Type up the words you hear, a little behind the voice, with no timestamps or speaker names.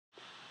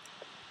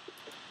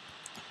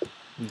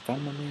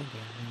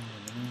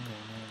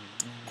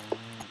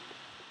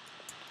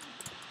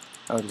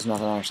Oh, there's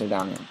nothing actually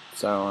down here.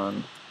 So,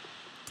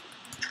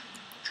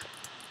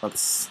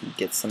 let's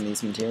get some of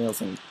these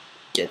materials and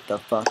get the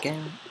fuck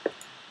out.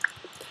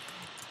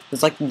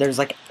 There's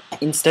like,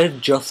 instead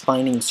of just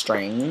finding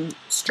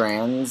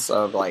strands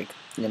of, like,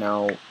 you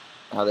know,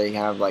 how they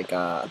have, like,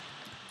 I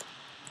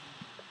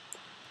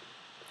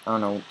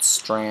don't know,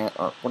 strand,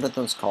 or what are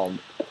those called?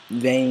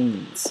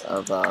 Veins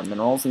of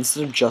minerals.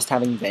 Instead of just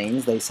having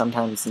veins, they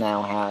sometimes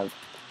now have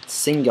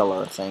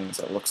singular things,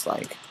 it looks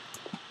like.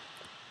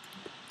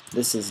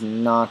 This is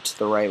not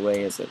the right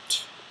way, is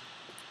it?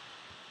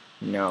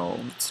 No,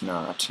 it's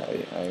not.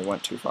 I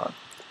went too far.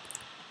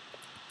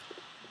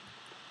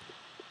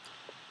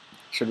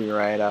 Should be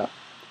right up.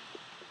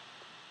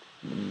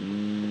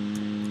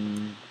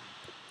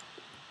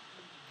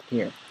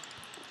 Here.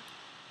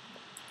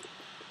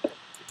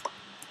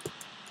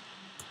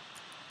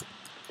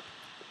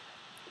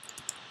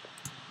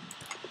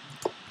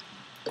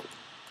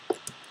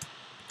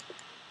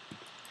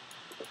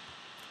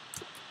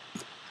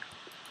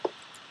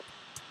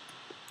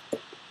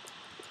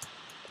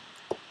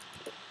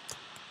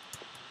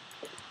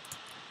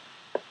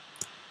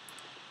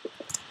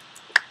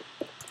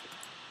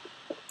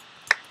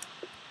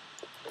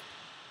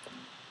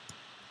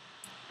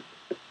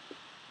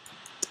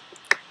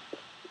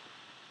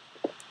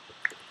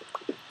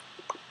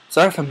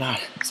 Sorry if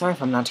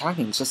I'm not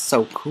talking. It's just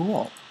so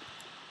cool.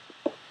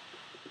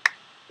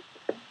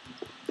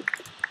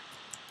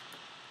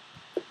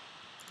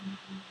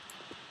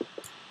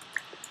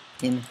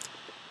 In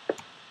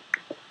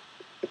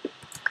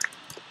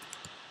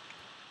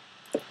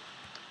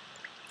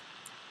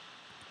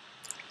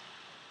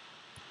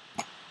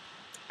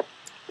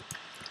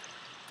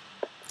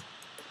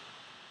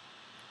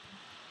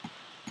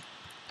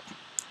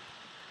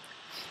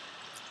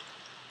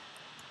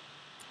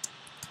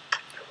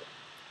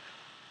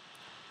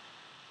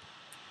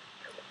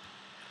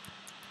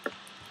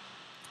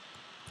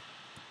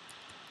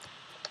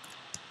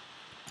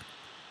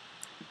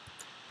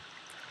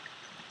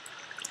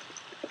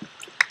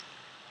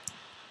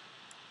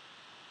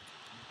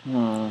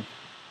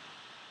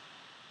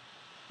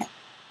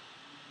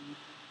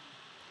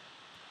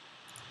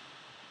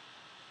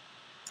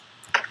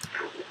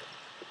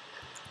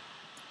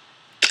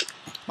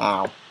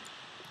Ow.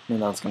 Knew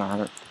that was gonna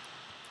hurt.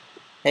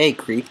 Hey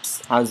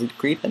creeps, how's it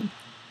creeping?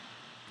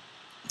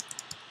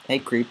 Hey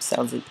creeps,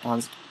 how's it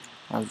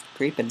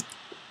creeping?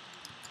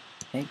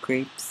 Hey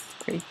creeps.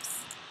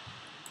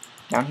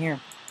 Down here.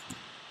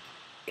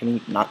 Can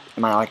he not,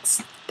 am I like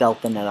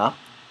stealthing it up?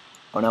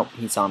 Oh no,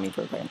 he saw me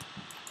for a second.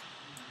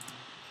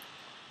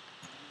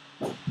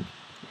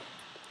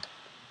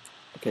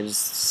 Okay,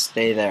 just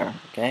stay there,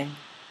 okay?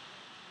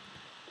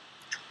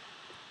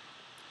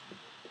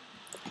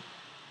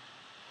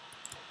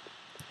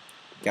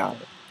 Got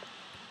it.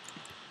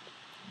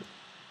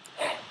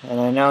 And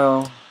I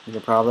know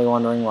you're probably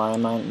wondering why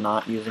am I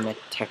not using my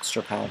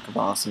texture pack of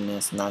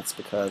awesomeness, and that's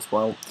because,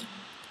 well,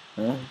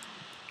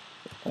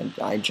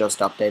 I just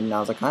updated and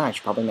I was like, I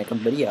should probably make a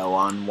video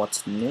on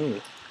what's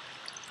new.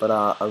 But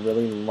a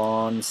really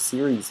long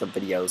series of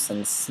videos,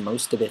 since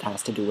most of it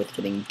has to do with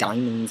getting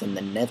diamonds in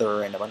the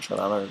nether and a bunch of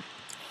other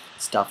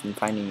stuff and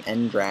finding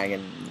Ender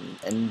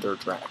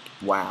Dragon.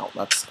 Wow,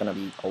 that's gonna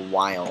be a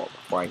while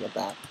before I get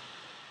that.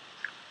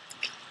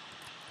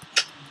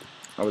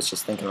 I was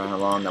just thinking about how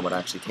long that would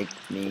actually take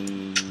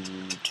me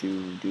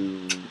to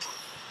do.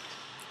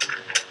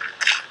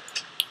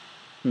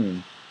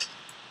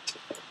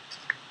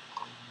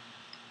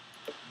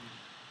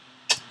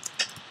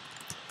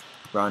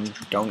 Run,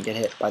 don't get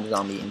hit by the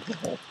zombie into the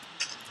hole.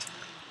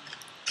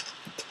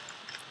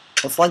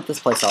 Let's light this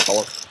place up.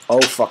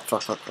 Oh, fuck.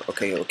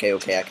 Okay, I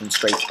can't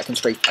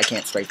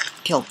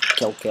strafe. Kill.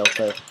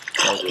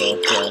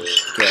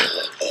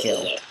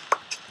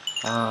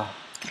 Ah,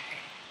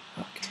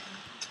 okay.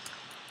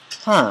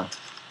 Huh.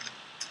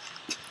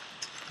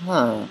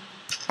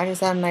 I just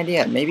had an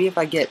idea. Maybe if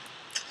I get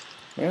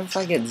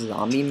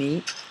zombie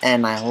meat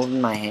and I hold it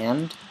in my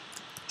hand,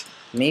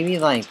 maybe,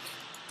 like,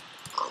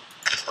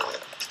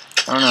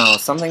 I don't know,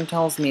 something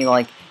tells me,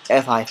 like,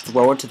 if I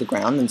throw it to the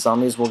ground, then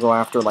zombies will go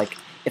after, like,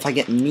 if I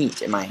get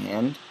meat in my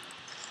hand,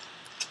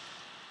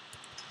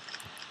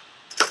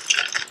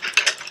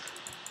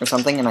 or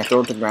something, and I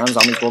throw it to the ground,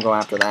 zombies will go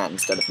after that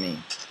instead of me.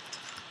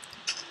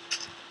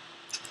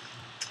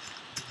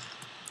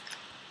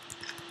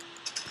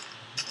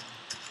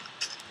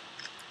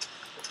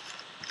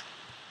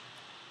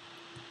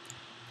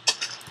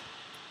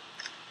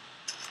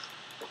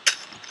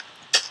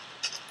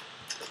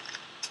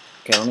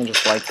 Okay, let me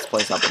just light this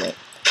place up a bit.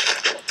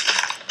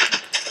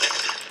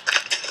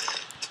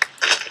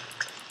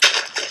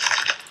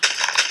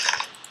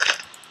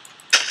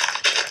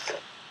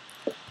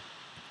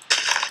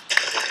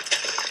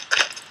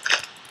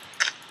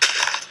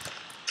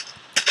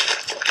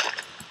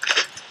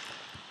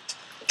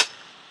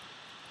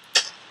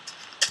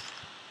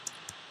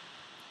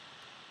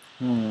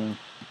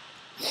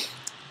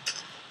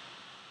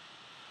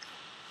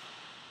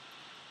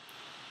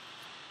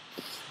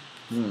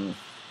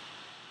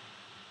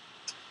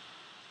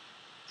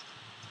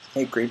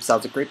 Hey, creeps,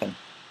 how's it creeping?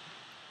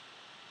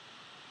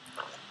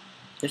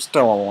 You're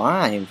still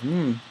alive.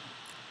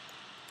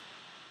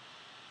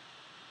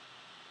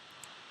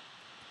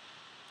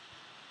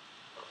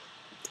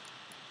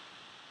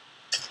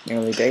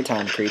 Nearly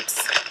daytime,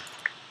 creeps.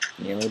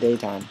 Nearly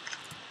daytime.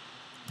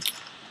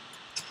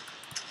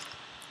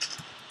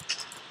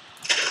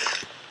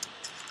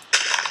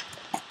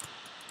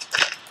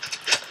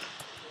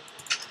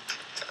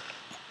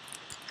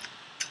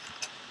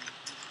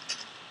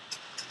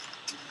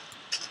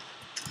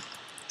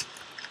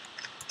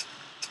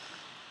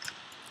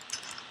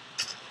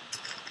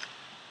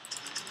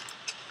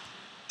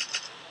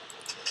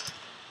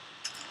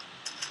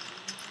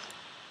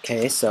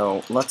 Okay,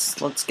 so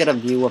let's get a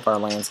view of our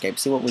landscape.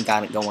 See what we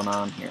got going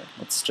on here.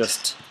 Let's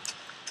just.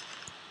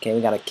 Okay, we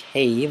got a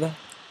cave.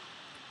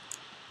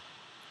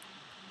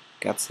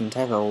 Got some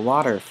type of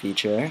water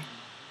feature.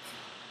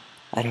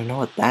 I don't know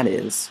what that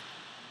is.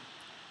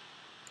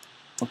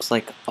 Looks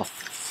like a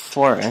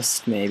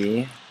forest,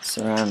 maybe,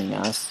 surrounding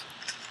us.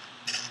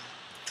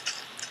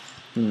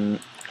 Let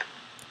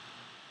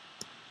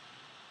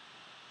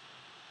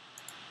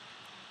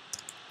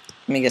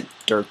me get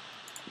dirt.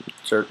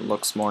 Dirt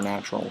looks more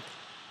natural.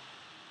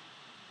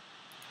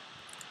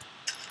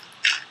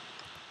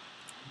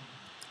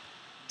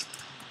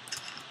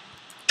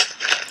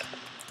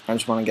 I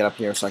just want to get up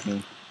here so I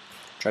can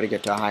try to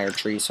get to a higher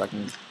tree so I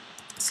can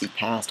see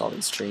past all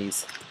these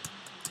trees.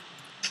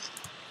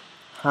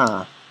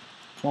 Huh.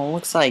 Well, it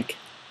looks like...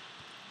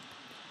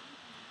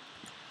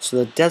 So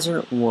the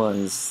desert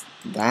was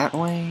that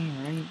way,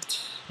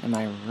 right? Am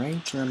I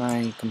right or am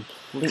I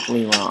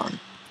completely wrong?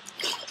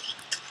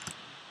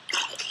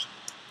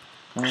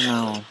 I don't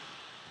know.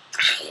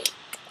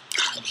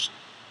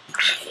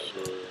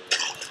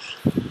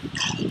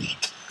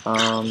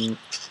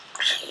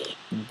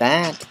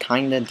 That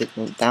kinda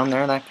down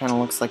there. That kind of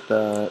looks like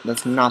the.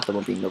 That's not the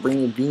ravine. The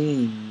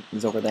ravine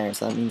is over there,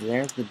 so that means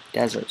there's the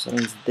desert. So that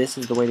means this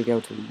is the way to go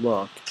to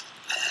look.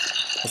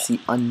 I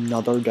see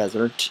another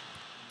desert.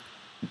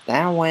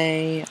 That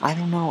way, I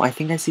don't know. I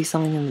think I see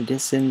something in the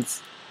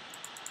distance.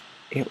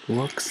 It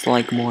looks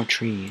like more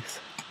trees.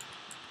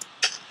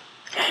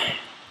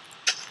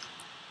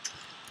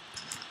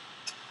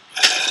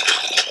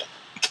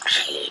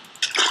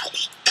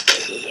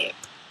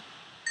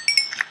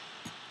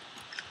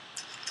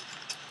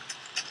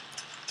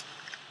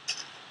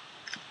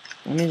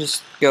 Let me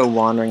just go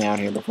wandering out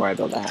here before I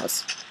build a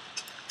house.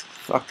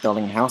 Fuck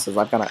building houses.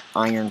 I've got an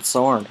iron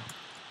sword.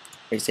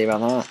 What do you say about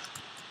that?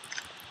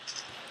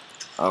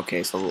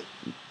 Okay, so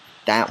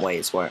that way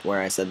is where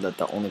I said that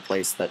the only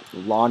place that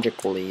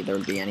logically there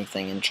would be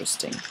anything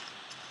interesting.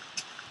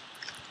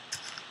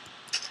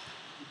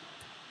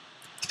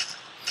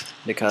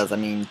 Because, I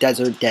mean,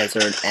 desert,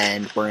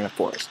 and we're in a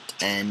forest.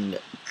 And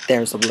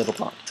there's a little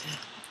pond.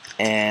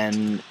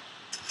 And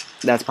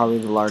that's probably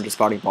the largest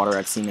body of water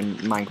I've seen in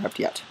Minecraft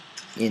yet.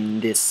 In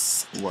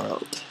this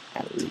world,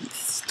 at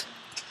least.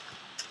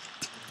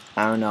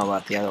 I don't know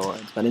about the other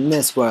worlds, but in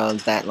this world,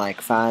 that, like,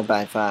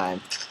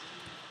 5x5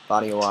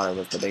 body of water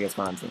was the biggest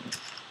one I've seen.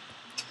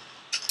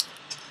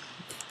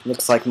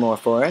 Looks like more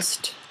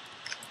forest.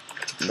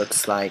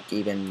 Looks like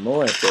even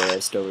more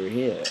forest over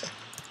here.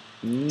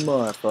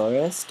 More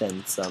forest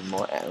and some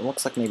more. It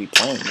looks like maybe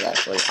plains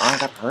actually. Oh, I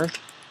got hurt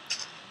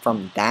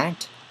from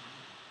that.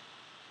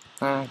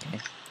 Okay.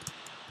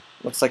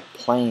 Looks like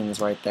plains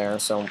right there.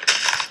 So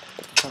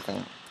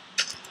okay.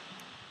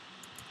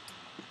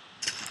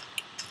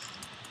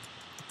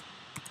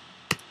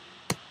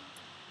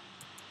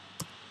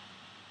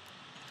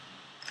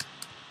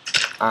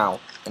 Ow!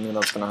 I knew that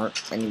was gonna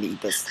hurt. I need to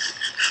eat this.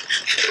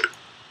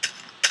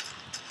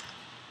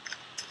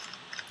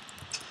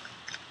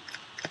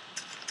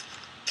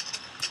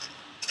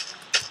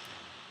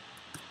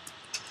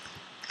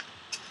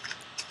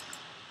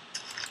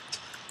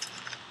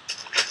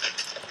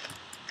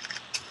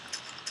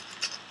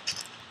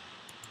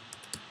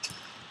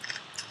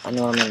 I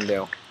know what I'm gonna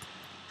do.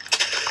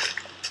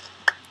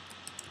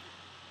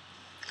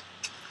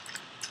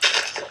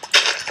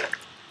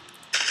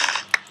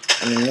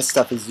 I mean, this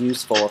stuff is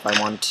useful if I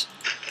want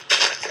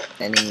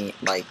any,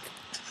 like,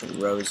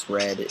 rose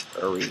red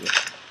 -ery.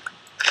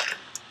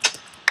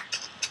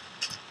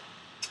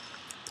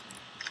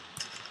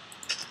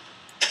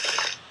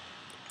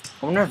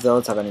 I wonder if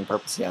those have any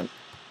purpose yet.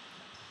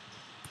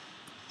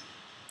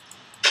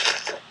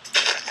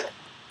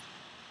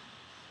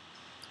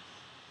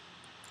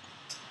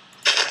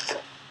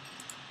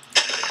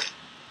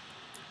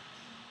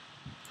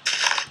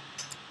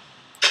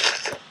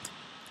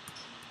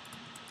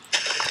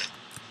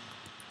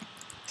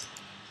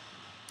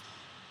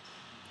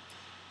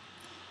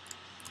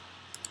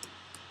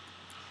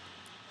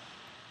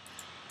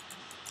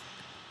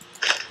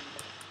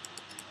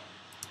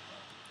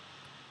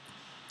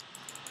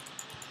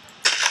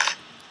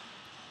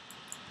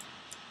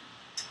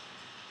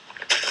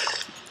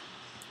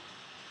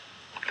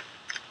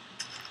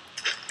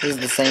 This is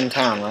the same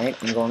town, right?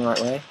 I'm going the right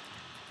way?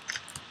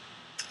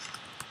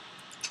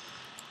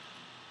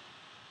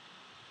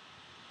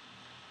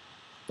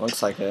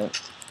 Looks like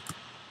it.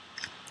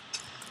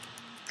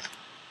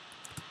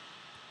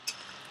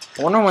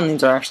 I wonder when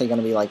these are actually going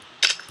to be, like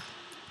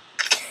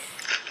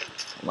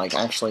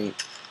actually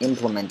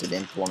implemented,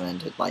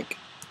 like,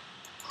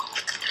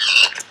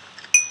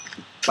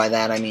 by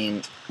that I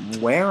mean,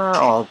 where are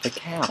all the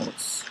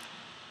cows?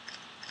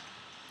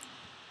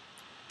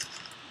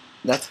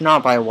 That's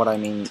not by what I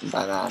mean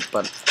by that,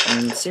 but,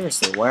 I mean,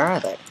 seriously, where are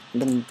they?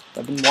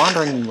 I've been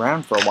wandering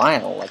around for a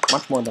while, like,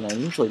 much more than I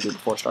usually do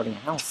before starting a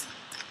house.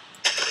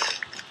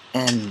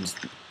 And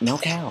no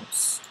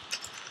cows.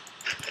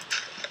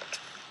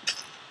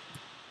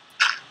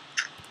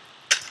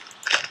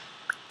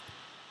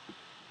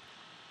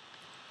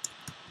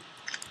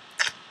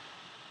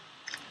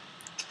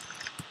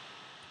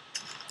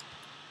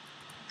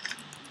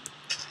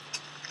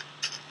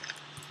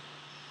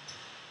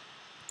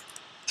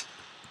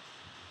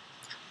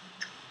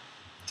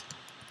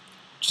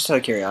 Just out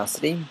of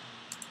curiosity.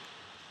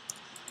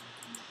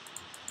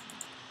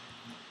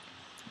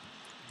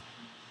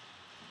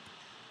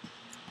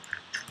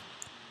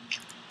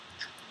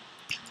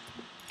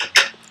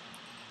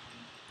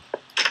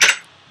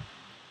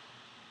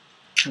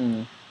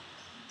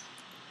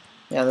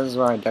 Yeah, this is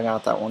where I dug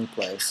out that one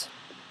place.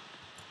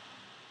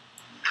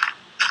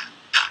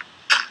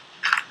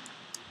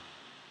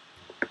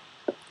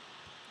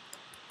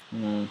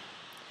 If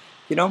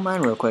you don't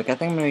mind real quick, I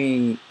think I'm going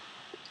to be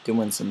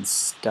doing some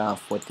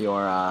stuff with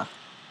your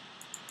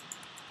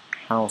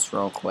house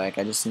real quick.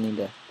 I just need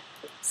to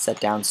set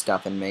down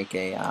stuff and make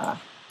a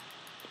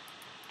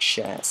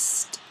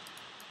chest.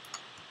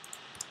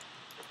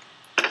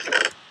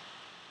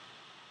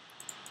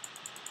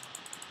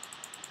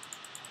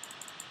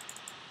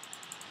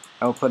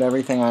 I'll put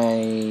everything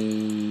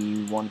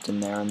I want in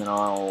there, and then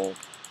I'll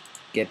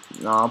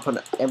put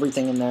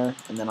everything in there,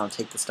 and then I'll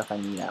take the stuff I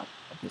need out.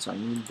 Okay, so I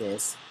need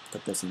this,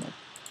 put this in there.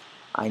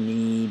 I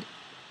need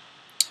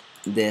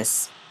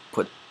this,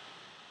 put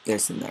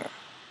this in there.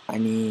 I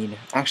need,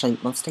 actually,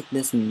 let's take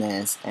this, and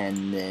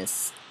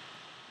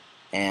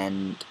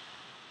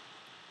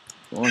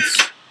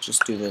let's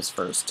just do this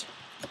first.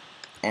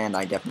 And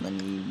I definitely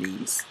need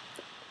these.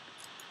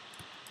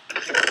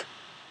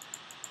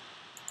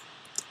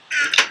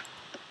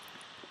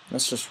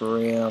 Let's just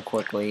real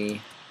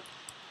quickly.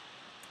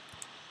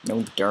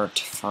 No dirt,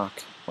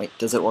 fuck. Wait,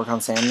 does it work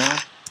on sand now?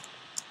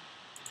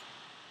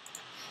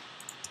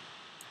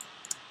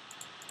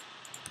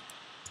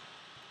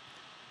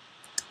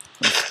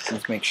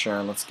 Let's make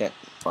sure. Let's get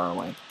far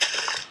away.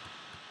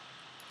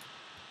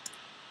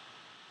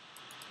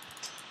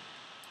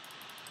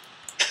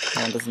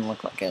 That doesn't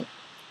look like it.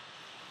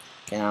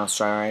 Okay, now let's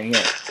try right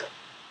here.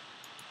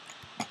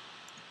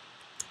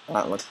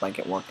 That looked like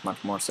it worked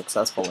much more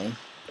successfully.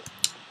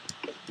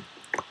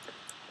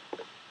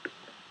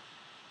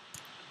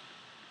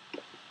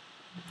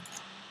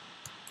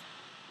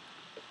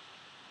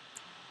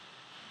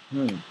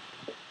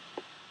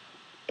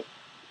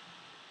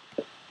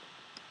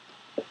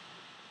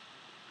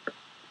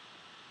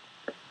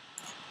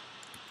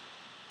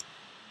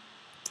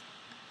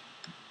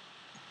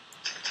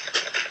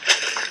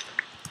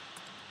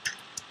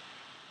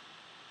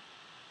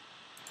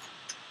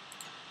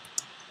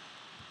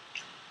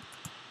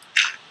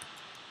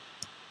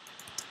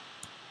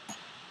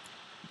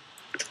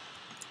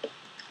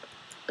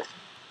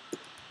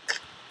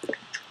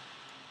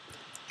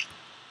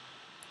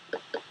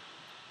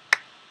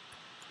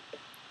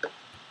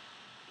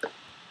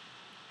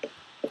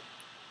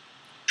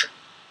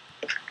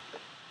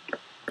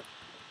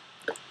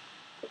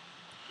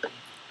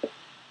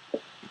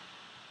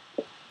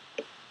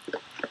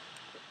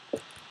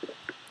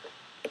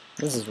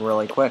 This is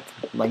really quick.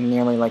 Like,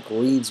 nearly like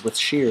weeds with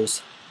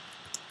shears.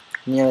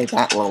 Nearly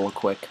that little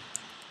quick.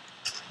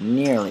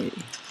 Nearly.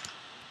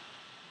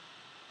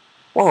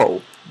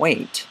 Whoa,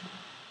 wait.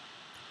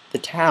 The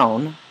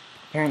town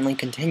apparently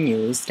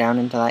continues down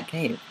into that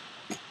cave.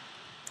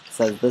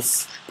 Says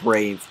this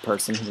brave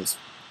person who's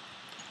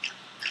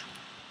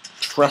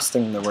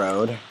trusting the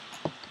road.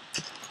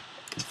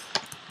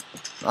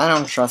 I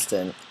don't trust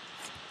it. It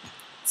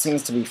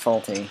seems to be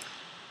faulty.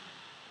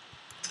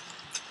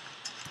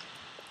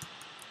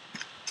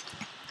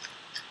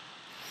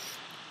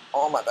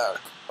 Oh, my back.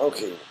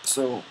 Okay,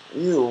 so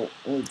you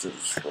need to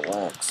just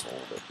relax a little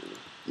bit.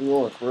 You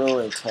look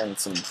really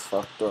tense and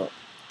fucked up.